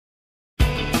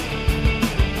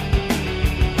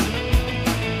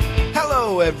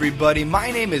Hello everybody, my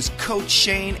name is Coach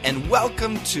Shane and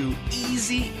welcome to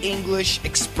Easy English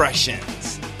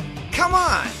Expressions. Come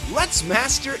on, let's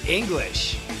master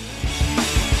English.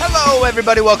 Hello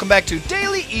everybody, welcome back to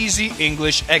Daily Easy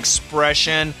English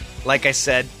Expression. Like I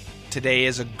said, today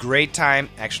is a great time,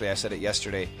 actually I said it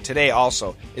yesterday, today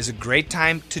also is a great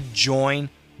time to join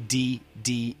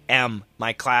DDM.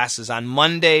 My class is on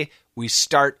Monday, we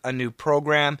start a new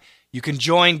program. You can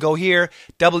join, go here,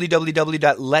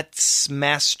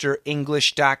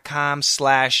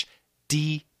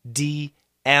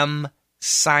 www.letsmasterenglish.com/DDM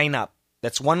sign up.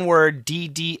 That's one word,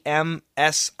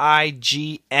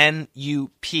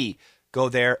 DDM-SIGNUP. Go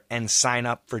there and sign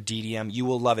up for DDM. You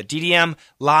will love it. DDM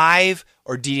Live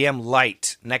or DDM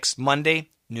Lite. Next Monday,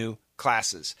 new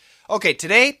classes. Okay,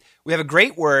 today we have a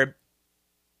great word,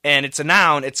 and it's a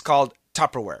noun. It's called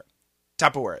Tupperware.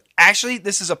 Tupperware. Actually,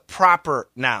 this is a proper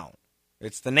noun.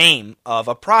 It's the name of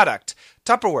a product.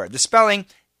 Tupperware. The spelling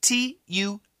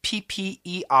Tupperware.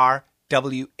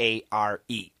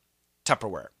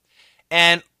 Tupperware.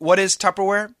 And what is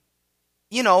Tupperware?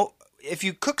 You know, if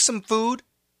you cook some food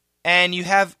and you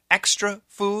have extra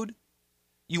food,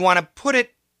 you want to put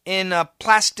it in a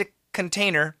plastic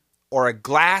container or a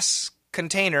glass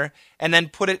container and then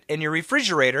put it in your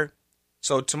refrigerator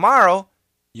so tomorrow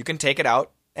you can take it out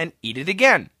and eat it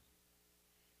again.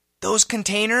 Those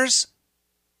containers,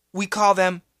 we call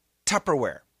them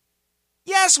Tupperware.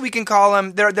 Yes, we can call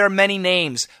them, there are many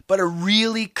names, but a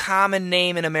really common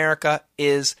name in America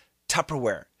is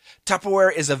Tupperware.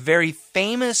 Tupperware is a very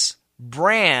famous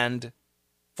brand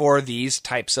for these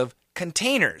types of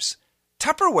containers.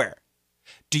 Tupperware.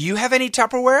 Do you have any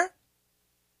Tupperware?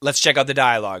 Let's check out the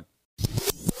dialogue.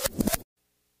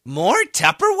 More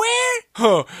Tupperware?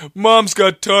 Huh, Mom's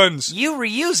got tons. You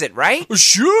reuse it, right?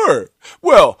 Sure.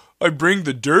 Well, I bring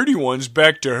the dirty ones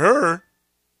back to her.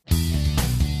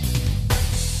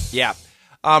 Yeah.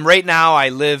 Right now I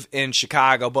live in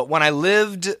Chicago, but when I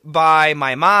lived by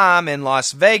my mom in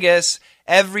Las Vegas,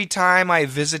 every time I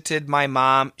visited my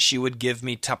mom, she would give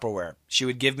me Tupperware. She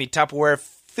would give me Tupperware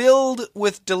filled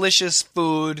with delicious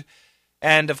food.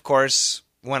 And of course,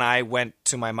 when I went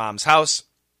to my mom's house,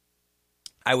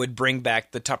 I would bring back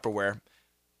the Tupperware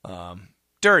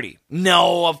dirty.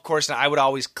 No, of course not. I would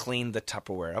always clean the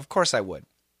Tupperware. Of course I would.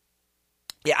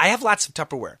 Yeah, I have lots of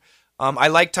Tupperware. I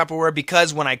like Tupperware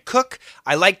because when I cook,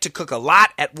 I like to cook a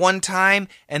lot at one time,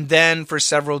 and then for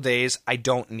several days, I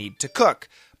don't need to cook.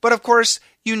 But of course,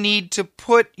 you need to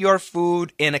put your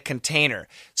food in a container.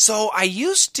 So I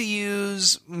used to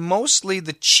use mostly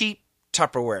the cheap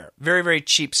Tupperware. Very, very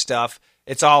cheap stuff.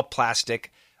 It's all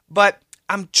plastic. But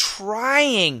I'm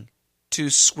trying to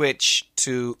switch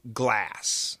to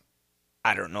glass.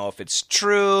 I don't know if it's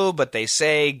true, but they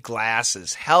say glass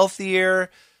is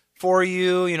healthier for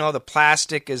you. You know, the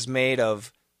plastic is made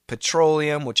of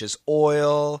petroleum, which is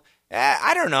oil.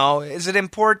 I don't know. Is it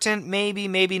important? Maybe,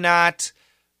 maybe not.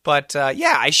 But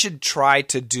yeah, I should try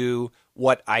to do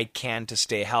what I can to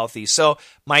stay healthy. So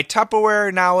my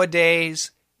Tupperware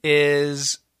nowadays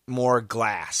is more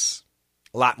glass.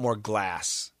 A lot more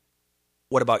glass.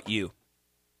 What about you?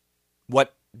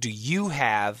 What do you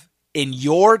have in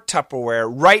your Tupperware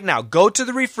right now? Go to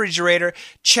the refrigerator,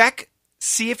 check,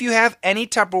 see if you have any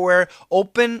Tupperware,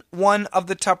 open one of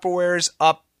the Tupperwares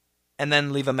up, and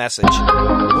then leave a message.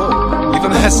 Whoa, leave a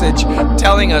message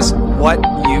telling us what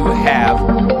you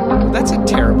have. That's a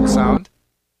terrible sound.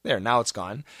 There, now it's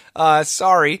gone.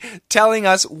 Sorry, telling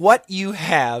us what you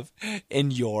have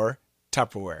in your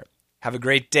Tupperware. Have a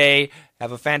great day.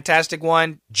 Have a fantastic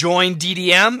one. Join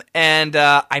DDM, and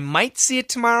I might see it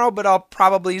tomorrow, but I'll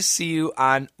probably see you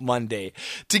on Monday.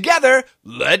 Together,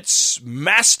 let's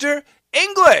master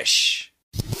English.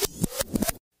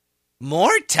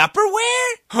 More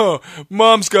Tupperware? Huh,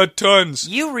 Mom's got tons.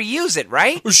 You reuse it,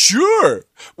 right? Sure.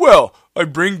 Well, I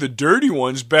bring the dirty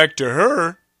ones back to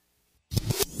her.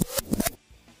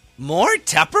 More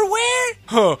Tupperware?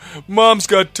 Huh, Mom's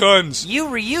got tons. You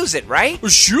reuse it, right?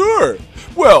 Sure.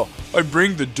 Well, I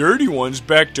bring the dirty ones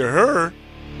back to her.